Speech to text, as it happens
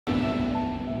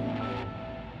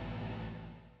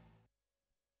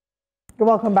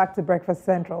Welcome back to Breakfast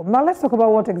Central. Now let's talk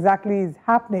about what exactly is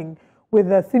happening with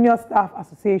the Senior Staff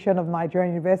Association of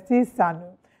Nigerian Universities, SSANU.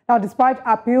 Now, despite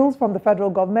appeals from the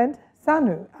federal government,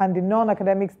 SSANU and the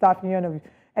Non-Academic Staff Union of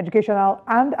Educational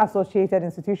and Associated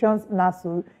Institutions,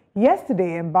 NASU,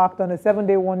 yesterday embarked on a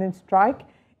 7-day warning strike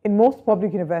in most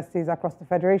public universities across the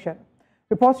federation.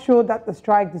 Reports showed that the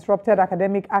strike disrupted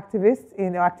academic activities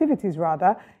in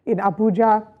Abuja,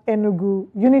 Enugu,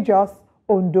 UNIJOS,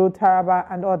 Ondo, Taraba,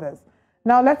 and others.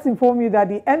 Now, let's inform you that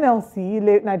the NLC,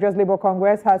 Nigerian Labour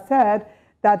Congress, has said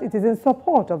that it is in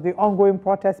support of the ongoing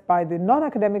protest by the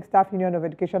Non-Academic Staff Union of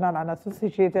Educational and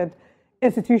Associated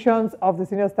Institutions of the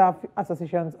Senior Staff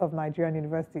Associations of Nigerian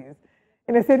Universities.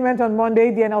 In a statement on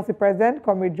Monday, the NLC President,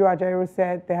 Comrade Joe Ajaero,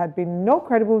 said there had been no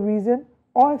credible reason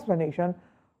or explanation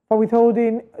for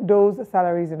withholding those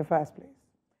salaries in the first place.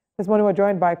 This morning, we're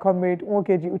joined by Comrade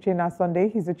Uchenna Sunday.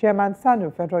 He's the chairman,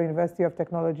 SSANU, Federal University of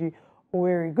Technology,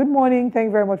 Owerri. Good morning. Thank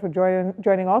you very much for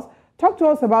joining us. Talk to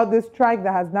us about this strike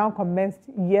that has now commenced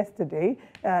yesterday,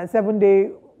 7-day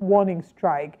warning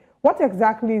strike. What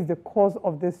exactly is the cause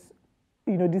of this,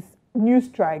 this new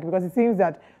strike? Because it seems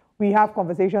that we have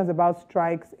conversations about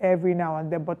strikes every now and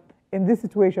then, but in this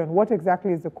situation, what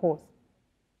exactly is the cause?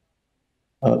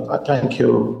 Thank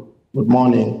you. Good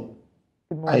morning.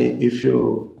 Good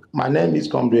morning. My name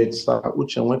is Comrade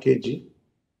Uchenna,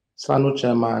 SSANU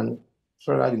Chairman,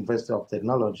 Federal University of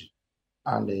Technology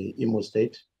and Imo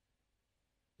State.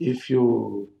 If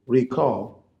you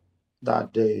recall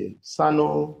that the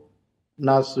SSANU,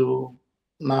 NASU,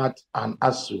 NAT, and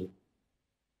ASU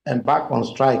embarked on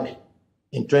strike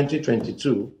in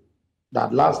 2022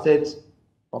 that lasted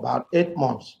about 8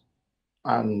 months,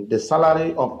 and the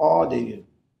salary of all the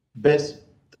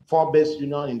four best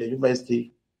unions in the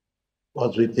university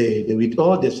was with they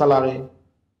withhold the salary.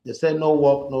 They said no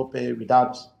work, no pay,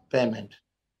 without payment.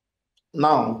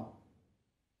 Now,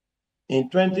 in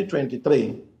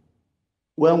 2023,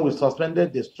 when we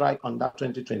suspended the strike on that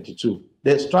 2022,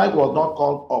 the strike was not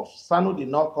called off. SSANU did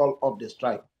not call off the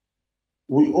strike.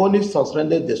 We only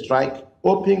suspended the strike,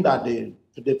 hoping that the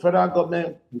federal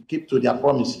government will keep to their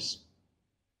promises.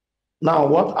 Now,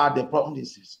 what are the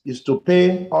promises? Is to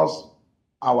pay us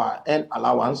our end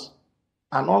allowance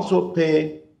and also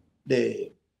pay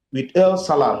the withheld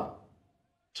salary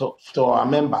to our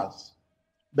members.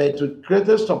 But to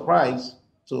greatest surprise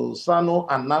to SSANU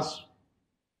and NASU,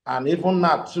 and even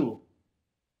NAT too,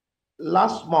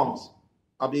 last month,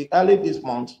 early this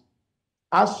month,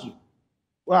 ASU,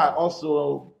 who are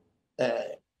also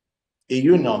a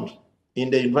union in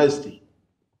the university,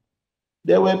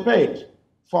 they were paid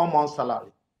 4 months'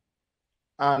 salary.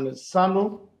 And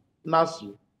SSANU,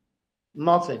 NASU,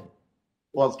 nothing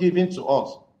was given to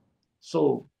us.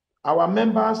 So our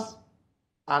members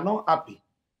are not happy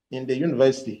in the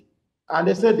university. And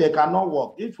they said they cannot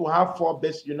work. If you have 4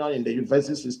 best unions in the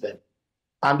university system,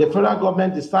 and the federal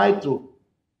government decide to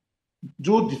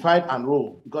do divide and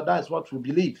rule, because that is what we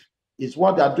believe, is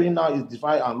what they are doing now is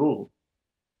divide and rule,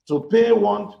 to pay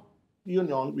one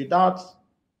union without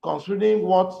considering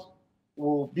what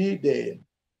will be the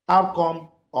outcome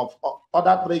of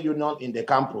other 3 unions in the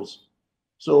campus.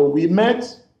 So we met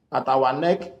at our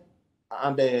NEC,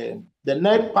 and the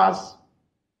NEC passed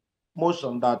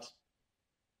motion that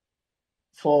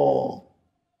for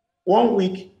 1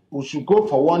 week we should go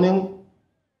for warning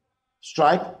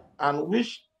strike, and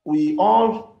which we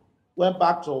all went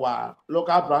back to our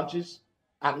local branches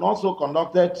and also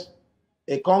conducted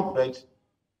a conference,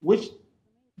 which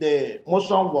the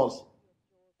motion was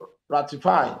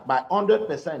ratified by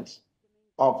 100%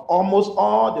 of almost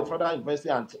all the federal university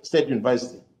and state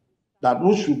university, that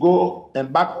we should go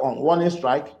embark on warning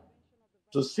strike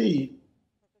to see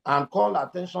and call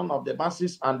attention of the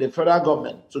masses and the federal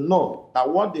government to know that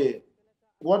what they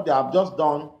have just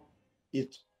done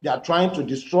is they are trying to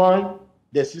destroy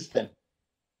the system.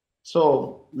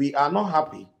 So we are not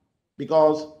happy,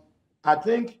 because I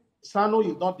think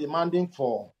SSANU is not demanding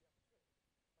for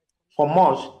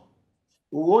much.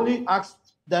 We only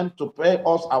asked them to pay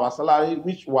us our salary,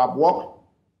 which we have worked,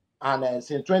 and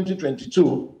since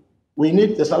 2022, we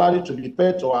need the salary to be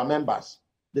paid to our members.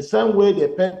 The same way they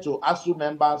pay to ASU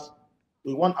members,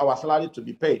 we want our salary to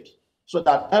be paid, so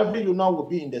that every union will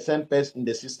be in the same place in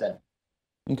the system.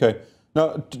 Okay.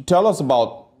 Now, tell us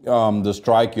about the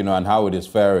strike, and how it is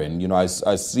faring. I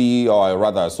see, or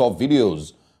rather I saw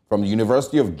videos from the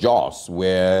University of Jos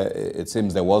where it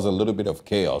seems there was a little bit of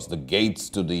chaos. The gates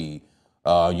to the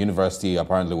university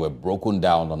apparently were broken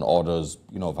down on orders,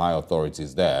 of high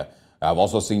authorities there. I've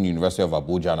also seen University of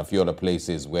Abuja and a few other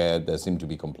places where there seemed to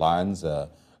be compliance.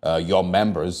 Your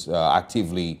members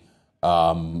actively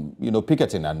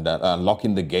picketing and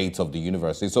locking the gates of the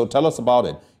university. So tell us about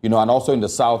it, and also in the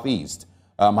Southeast.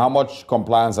 How much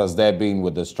compliance has there been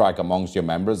with the strike amongst your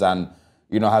members? And,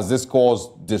 has this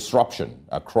caused disruption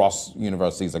across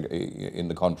universities in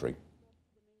the country?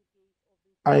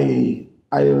 My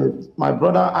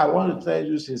brother, I want to tell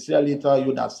you sincerely, that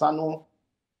SSANU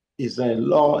is a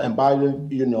law-abiding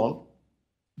union.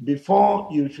 Before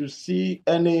you should see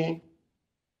any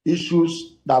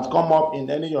issues that come up in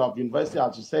any of university,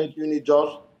 as you said,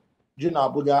 UNIJOS,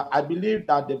 Abuja, I believe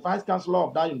that the vice chancellor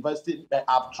of that university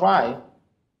have tried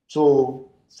to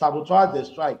sabotage the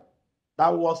strike.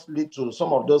 That was lead to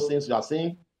some of those things you are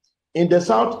seeing. In the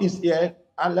Southeast here,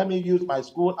 and let me use my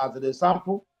school as an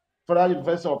example, Federal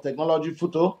University of Technology,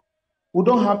 Futo, we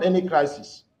don't have any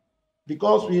crisis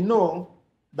because we know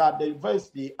that the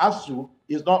university, ASU,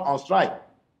 is not on strike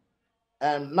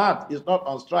and NAT is not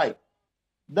on strike.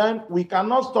 Then we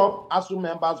cannot stop ASU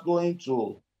members going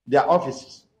to their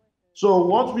offices. So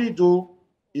what we do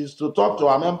is to talk to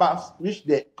our members, which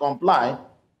they comply.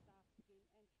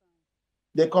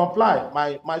 They comply.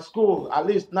 My school, at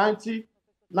least 99%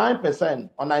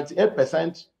 or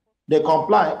 98%, they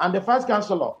comply. And the vice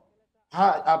chancellor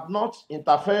have not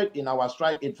interfered in our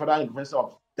strike in Federal University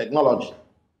of Technology.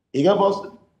 He gave us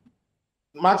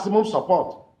maximum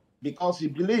support because he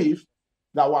believed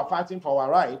that we're fighting for our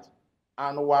right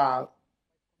and we're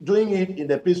doing it in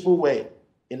a peaceful way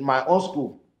in my own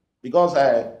school. Because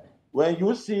when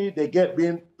you see the gate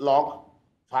being locked,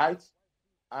 fight,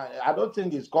 I don't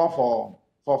think it's called for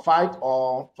fight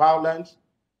or violence.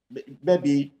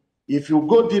 Maybe if you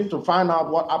go deep to find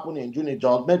out what happened in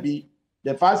UNIJOS, maybe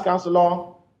the vice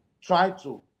chancellor tried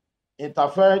to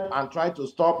interfere and try to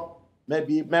stop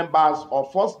maybe members or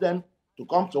force them to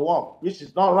come to work, which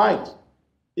is not right.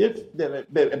 If the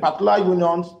particular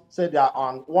unions say they are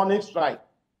on warning strike,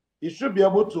 it should be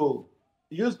able to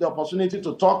use the opportunity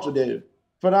to talk to the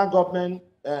federal government,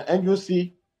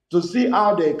 NUC, to see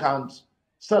how they can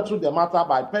settle the matter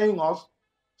by paying us.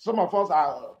 Some of us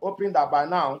are hoping that by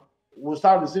now we'll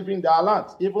start receiving the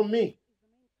alert, even me,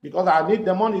 because I need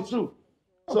the money too.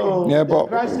 So yeah, the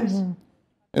crisis.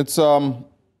 It's I'm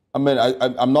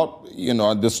not,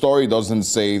 the story doesn't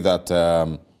say that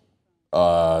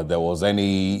there was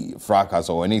any fracas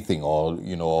or anything, or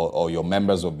or your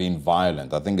members were being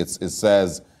violent. I think it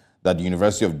says that the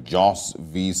University of Jos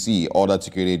VC ordered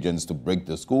security agents to break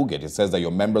the school gate. It says that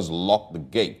your members locked the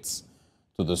gates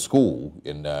to the school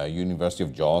in the University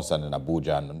of Jos and in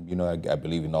Abuja, and I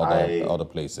believe in other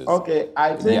places. Okay,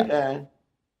 I think. Yeah.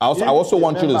 I also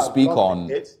want you to speak on.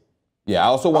 Yeah, I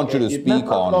also want you to speak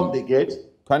on. The gate,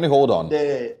 Kindly hold on.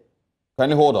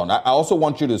 Kindly hold on. I also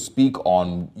want you to speak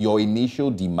on your initial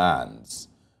demands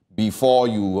before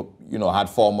you had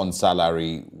 4 months'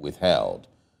 salary withheld.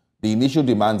 The initial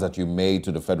demands that you made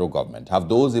to the federal government, have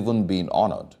those even been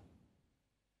honored?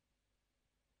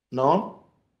 No,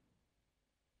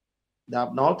 they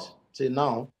have not till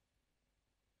now.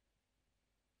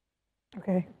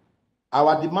 Okay.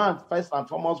 Our demand, first and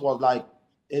foremost, was like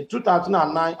a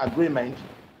 2009 agreement.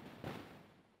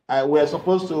 We're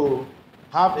supposed to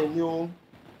have a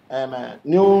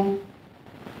new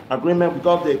agreement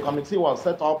because the committee was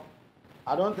set up.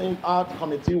 I don't think our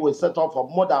committee was set up for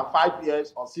more than 5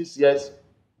 years or 6 years.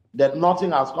 That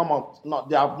nothing has come up.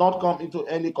 They have not come into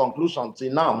any conclusion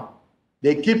till now.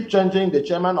 They keep changing the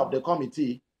chairman of the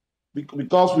committee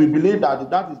because we believe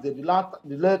that is the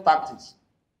delay tactics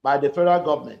by the federal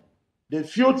government. The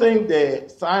few things they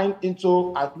signed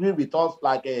into agree with us,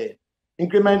 like a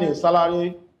increment in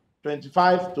salary,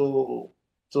 25 to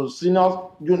senior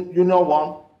junior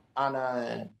 1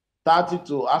 and 30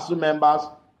 to ASU members,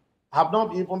 have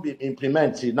not even been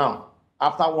implemented now,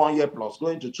 after 1 year plus,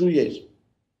 going to 2 years.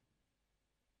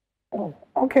 Oh,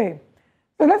 okay.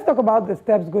 So let's talk about the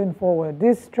steps going forward.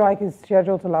 This strike is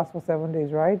scheduled to last for 7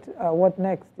 days, right? What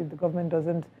next if the government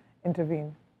doesn't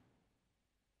intervene?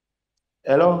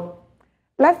 Hello?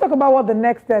 Let's talk about what the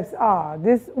next steps are.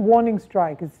 This warning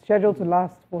strike is scheduled to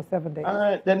last for 7 days.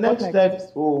 The next steps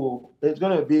is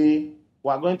going to be,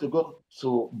 we're going to go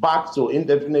back to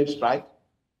indefinite strike,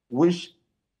 which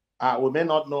we may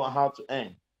not know how to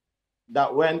end.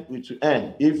 That when it will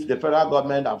end, if the federal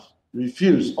government has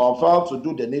refused or failed to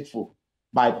do the needful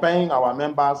by paying our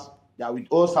members their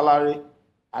withhold salary.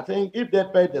 I think if they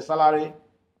pay the salary,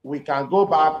 we can go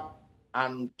back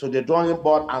and to the drawing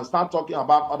board and start talking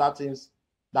about other things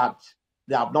that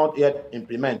they have not yet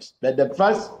implemented. But the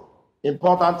first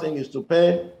important thing is to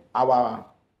pay our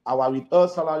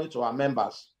withhold salary to our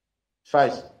members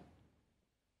first.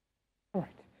 All right.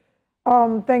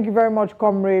 Thank you very much,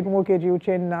 Comrade Nwokeji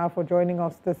Uchenna, for joining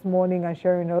us this morning and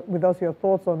sharing with us your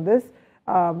thoughts on this.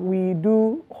 We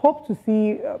do hope to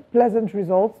see pleasant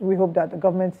results. We hope that the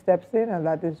government steps in and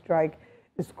that this strike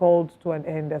is called to an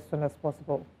end as soon as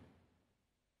possible.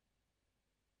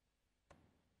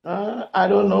 I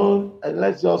don't know.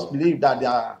 Let's just believe that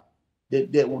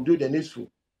they will do the needful.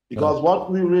 Because what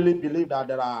we really believe that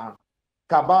there are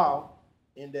cabal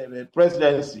in the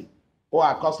presidency who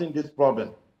are causing this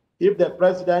problem. If the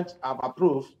president have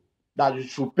approved that you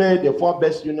should pay the 4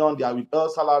 best union their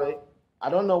withheld salary,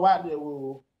 I don't know why they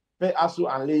will pay ASU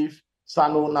and leave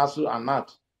SANU, NASU, and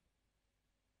NAT.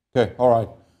 Okay, all right.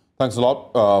 Thanks a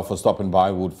lot for stopping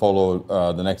by. We'll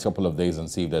follow the next couple of days and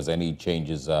see if there's any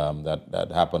changes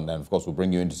that happen. And of course, we'll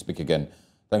bring you in to speak again.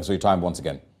 Thanks for your time once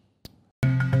again.